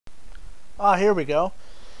Ah, here we go.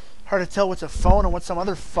 Hard to tell what's a phone and what's some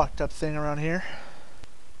other fucked up thing around here.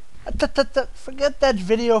 Forget that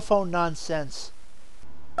video phone nonsense.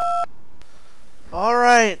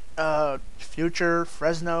 Alright, Future,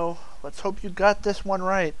 Fresno, let's hope you got this one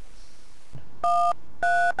right.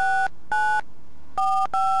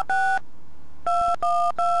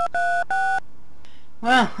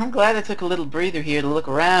 Well, I'm glad I took a little breather here to look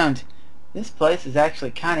around. This place is actually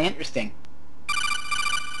kind of interesting.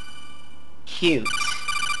 Cute.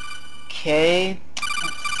 Okay,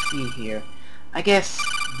 let's see here. I guess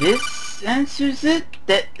this answers it?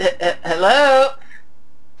 Hello?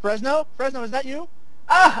 Fresno? Fresno, is that you?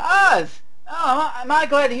 Ah, Oz! Oh, am I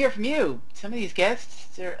glad to hear from you. Some of these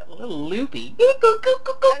guests are a little loopy.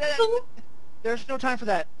 There's no time for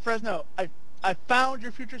that. Fresno, I found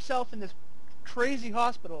your future self in this crazy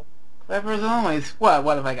hospital. Clever as always. What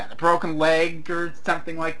have I got? A broken leg or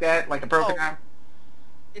something like that? Like a broken arm?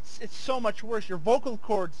 It's so much worse. Your vocal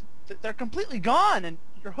cords, they're completely gone, and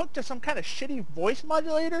you're hooked to some kind of shitty voice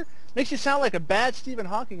modulator. Makes you sound like a bad Stephen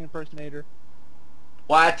Hawking impersonator.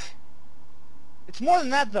 What? It's more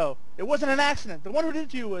than that, though. It wasn't an accident. The one who did it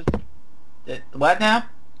to you was... What now?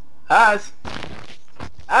 Oz!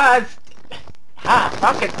 Oz! Ah,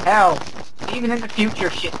 fucking hell! Even in the future,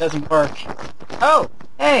 shit doesn't work. Oh,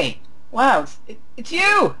 hey! Wow, it's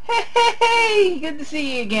you! Hey! Good to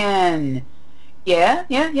see you again! Yeah.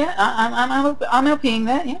 I'm LPing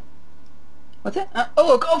that, yeah. What's that?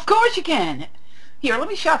 Oh, of course you can! Here, let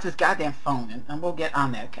me shut this goddamn phone and we'll get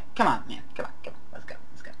on there. Come on, man. Come on. Let's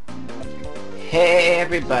go. Hey,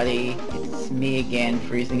 everybody. It's me again,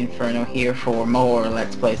 Freezing Inferno, here for more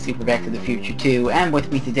Let's Play Super Back to the Future 2. And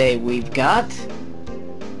with me today, we've got...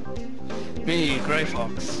 Me,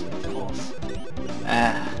 Grayfawks, of course.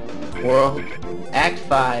 World Act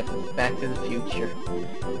 5 of Back to the Future.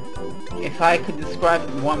 If I could describe it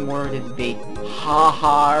in one word, it'd be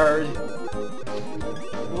hard.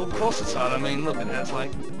 Well, of course it's hard. I mean, look, it has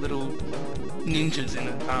like little ninjas in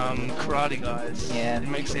it, karate guys. Yeah. It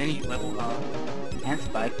makes any level hard. And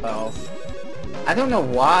spike balls. I don't know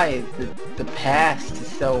why the past is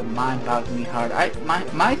so mind-bogglingly hard.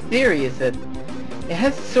 My theory is that it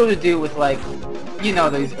has sort of do with, like, you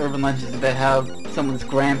know, those urban legends about how someone's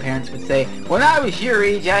grandparents would say, when I was your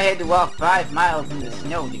age, I had to walk 5 miles in the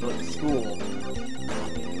snow to go to school.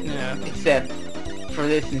 Yeah. Except for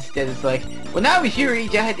this instead, it's like, when I was your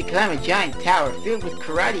age, I had to climb a giant tower filled with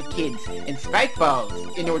karate kids and spike balls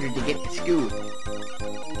in order to get to school.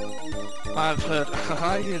 I've heard,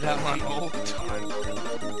 I hear that one all the time.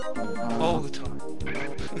 All the time.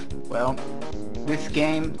 Well, this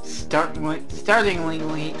game, startlingly,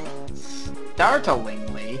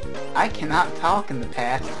 I cannot talk in the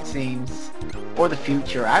past, it seems. Or the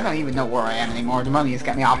future. I don't even know where I am anymore. The money has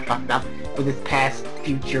got me all fucked up with this past,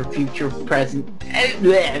 future, present. It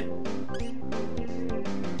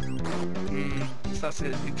starts to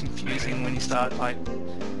get a bit confusing when you start, like,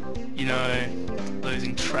 you know,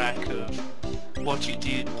 losing track of what you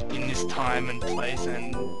did in this time and place,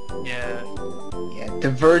 and yeah. Yeah,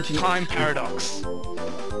 divergent... Time paradox.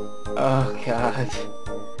 Oh, God.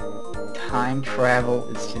 Time travel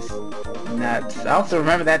is just nuts. I also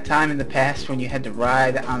remember that time in the past when you had to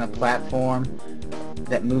ride on a platform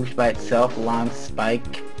that moved by itself along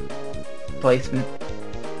spike placement.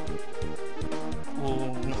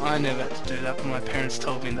 Well, I never had to do that, but my parents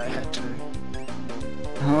told me they had to.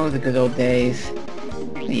 Oh, the good old days.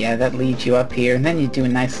 Yeah, that leads you up here, and then you do a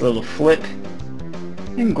nice little flip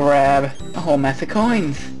and grab a whole mess of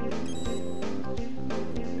coins.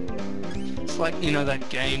 It's like, you know, that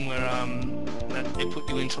game where that they put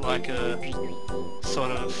you into like a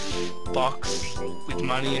sort of box with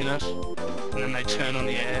money in it, and then they turn on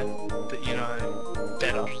the air, but you know,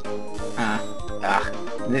 better.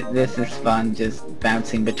 This is fun, just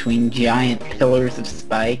bouncing between giant pillars of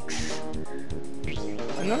spikes.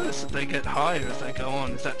 I noticed that they get higher as they go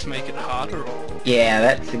on. Is that to make it harder, or...? Yeah,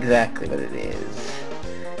 that's exactly what it is.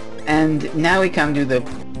 And now we come to the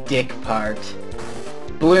dick part.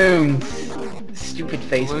 Balloons! Stupid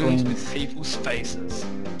face balloons. With people's faces.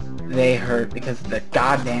 They hurt because of the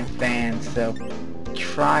goddamn fans, so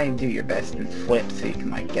try and do your best and flip so you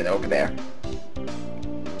can, like, get over there.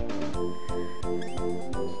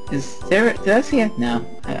 Is there... did I see it? No.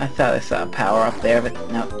 I thought I saw a power up there, but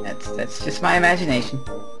no, that's just my imagination.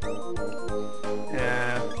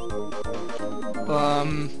 Yeah. Well,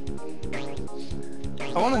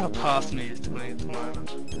 I wonder how past me is doing at the moment.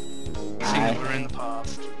 Seeing that we're in the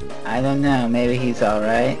past. I don't know, maybe he's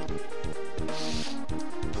alright.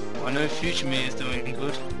 Well, I know future me is doing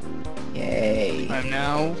good. Yay. I am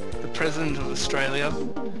now the President of Australia.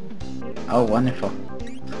 Oh, wonderful.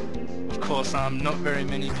 Of course, not very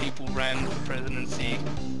many people ran for presidency,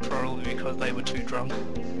 probably because they were too drunk.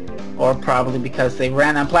 Or probably because they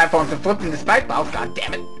ran on platforms and flipped into spike balls, god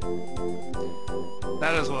damn it.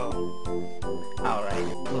 That as well. Alright,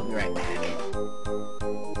 we'll be right back.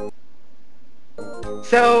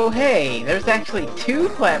 So, hey, there's actually two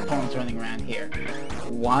platforms running around here.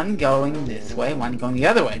 One going this way, one going the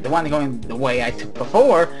other way. The one going the way I took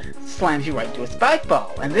before slams you right into a spike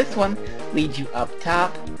ball. And this one leads you up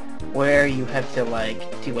top, where you have to, like,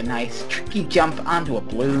 do a nice tricky jump onto a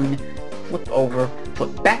balloon, flip over,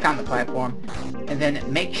 flip back on the platform, and then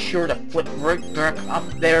make sure to flip right back up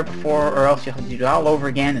there before, or else you'll have to do it all over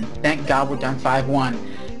again, and thank God we're done 5-1.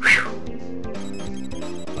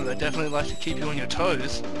 Well, they definitely like to keep you on your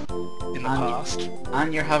toes in the past.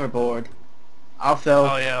 On your hoverboard. Also...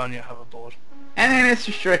 Oh yeah, on your hoverboard. And then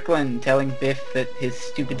Mr. Strickland telling Biff that his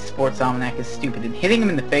stupid sports almanac is stupid and hitting him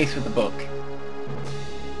in the face with the book.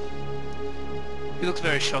 He looks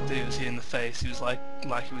very shocked that he was hit in the face. He was like he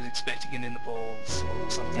was expecting it in the balls or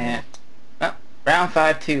something. Yeah. Well, round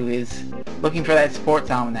 5-2 is looking for that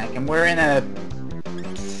sports almanac, and we're in a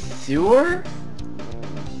sewer?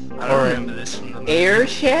 I don't remember this from the movie. Air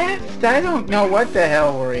shaft? I don't know what the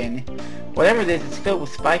hell we're in. Whatever it is, it's filled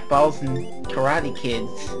with spike balls and karate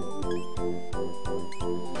kids.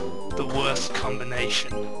 The worst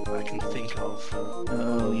combination I can think of.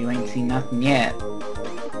 Oh, you ain't seen nothing yet.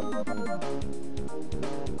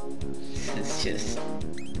 This is just...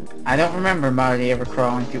 I don't remember Marty ever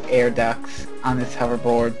crawling through air ducts on this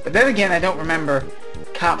hoverboard. But then again, I don't remember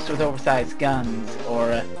cops with oversized guns,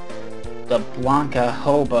 or the Blanca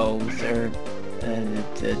hobos, or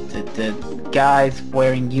the guys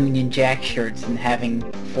wearing Union Jack shirts and having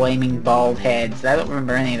flaming bald heads. I don't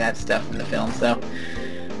remember any of that stuff in the film, so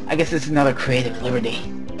I guess it's another creative liberty.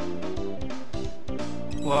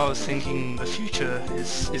 Well, I was thinking the future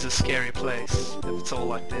is a scary place if it's all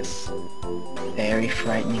like this. Very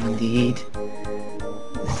frightening indeed.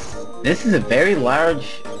 This is a very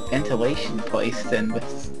large ventilation place then,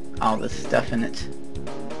 with all this stuff in it.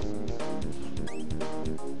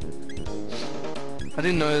 I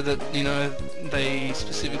didn't know that, you know, they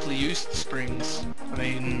specifically used springs. I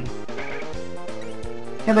mean...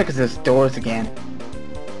 Hey, look at those doors again.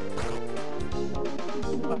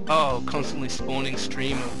 Oh, constantly spawning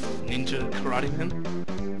stream of ninja karate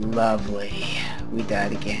men? Lovely. We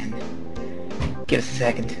died again. Give us a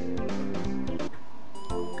second.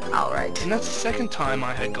 Alright. And that's the second time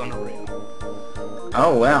I had gonorrhea.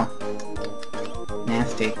 Oh, well.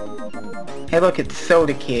 Nasty. Hey, look, it's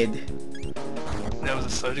Soda Kid. There was a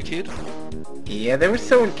soda kid? Yeah, there were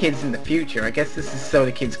Soda Kids in the future. I guess this is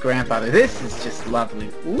Soda Kid's grandfather. This is just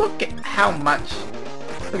lovely. Look at how much...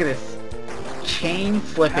 Look at this. Chain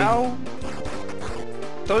flipping. How?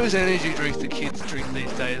 Those energy drinks the kids drink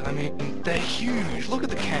these days, I mean, they're huge. Look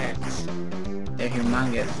at the cans. They're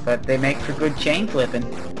humongous, but they make for good chain flipping.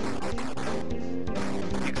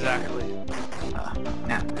 Exactly.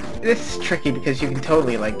 Now, this is tricky because you can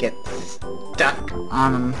totally, like, get stuck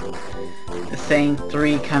on them. The same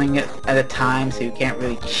three coming at a time, so you can't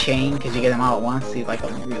really chain because you get them all at once. So you're like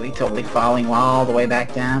a really totally falling all the way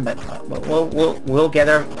back down. But we'll get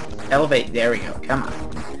our elevate. There we go. Come on.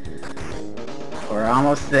 We're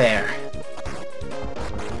almost there.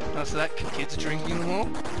 Oh, so that kid's drinking them all?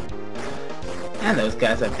 And those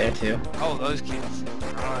guys up there too. Oh, those kids.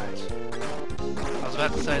 Right. I was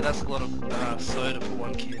about to say that's a lot of soda for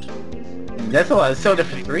one kid. And that's a lot of soda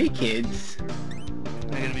for 3 kids.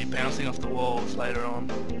 They're going to be bouncing off the walls later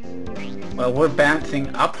on. Well, we're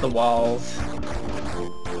bouncing up the walls.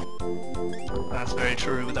 That's very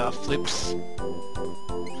true with our flips.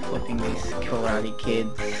 Flipping these karate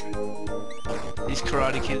kids. These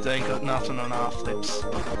karate kids ain't got nothing on our flips.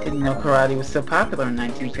 Didn't know karate was so popular in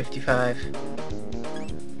 1955.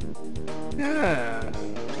 Yeah.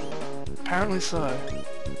 Apparently so.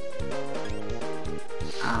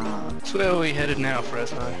 So where are we headed now,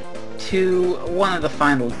 Fresno? To one of the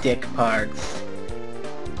final dick parts.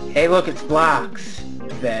 Hey look, it's blocks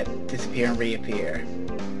that disappear and reappear.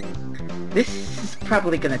 This is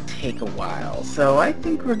probably gonna take a while, so I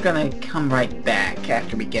think we're gonna come right back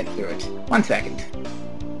after we get through it. 1 second.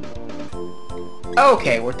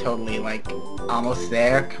 Okay, we're totally, like, almost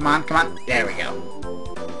there. Come on, come on. There we go.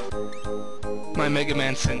 My Mega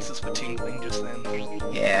Man senses were tingling just then.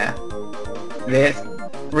 Yeah. This...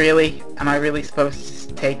 Really? Am I really supposed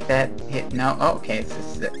to take that hit? No? Oh, okay, it's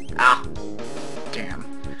just... Ah! Damn.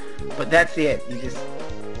 But that's it.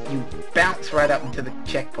 You bounce right up into the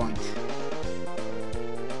checkpoint.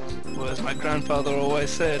 Well, as my grandfather always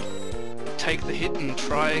said, take the hit and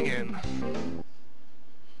try again.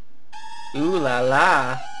 Ooh la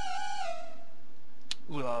la.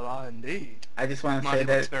 Ooh la la, indeed. I just want to say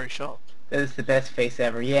Marty looks that very shocked. that is the best face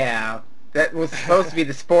ever. Yeah. That was supposed to be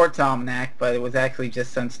the sports almanac, but it was actually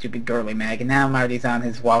just some stupid girly mag. And now Marty's on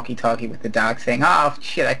his walkie-talkie with the dog saying, "Oh,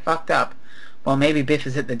 shit, I fucked up. Well, maybe Biff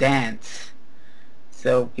is at the dance.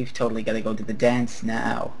 So we've totally got to go to the dance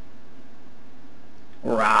now."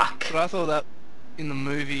 Rock. But I thought that in the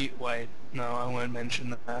movie... Wait, no, I won't mention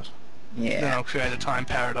that. Then Yeah. I'll create a time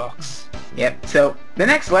paradox. Yep. So the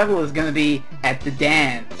next level is going to be at the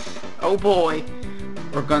dance. Oh boy.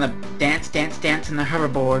 We're going to dance, dance, dance on the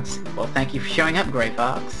hoverboards. Well, thank you for showing up,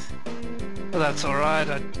 Grayfawks. Well, that's alright.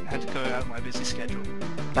 I had to go out of my busy schedule.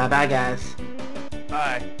 Bye-bye, guys.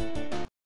 Bye.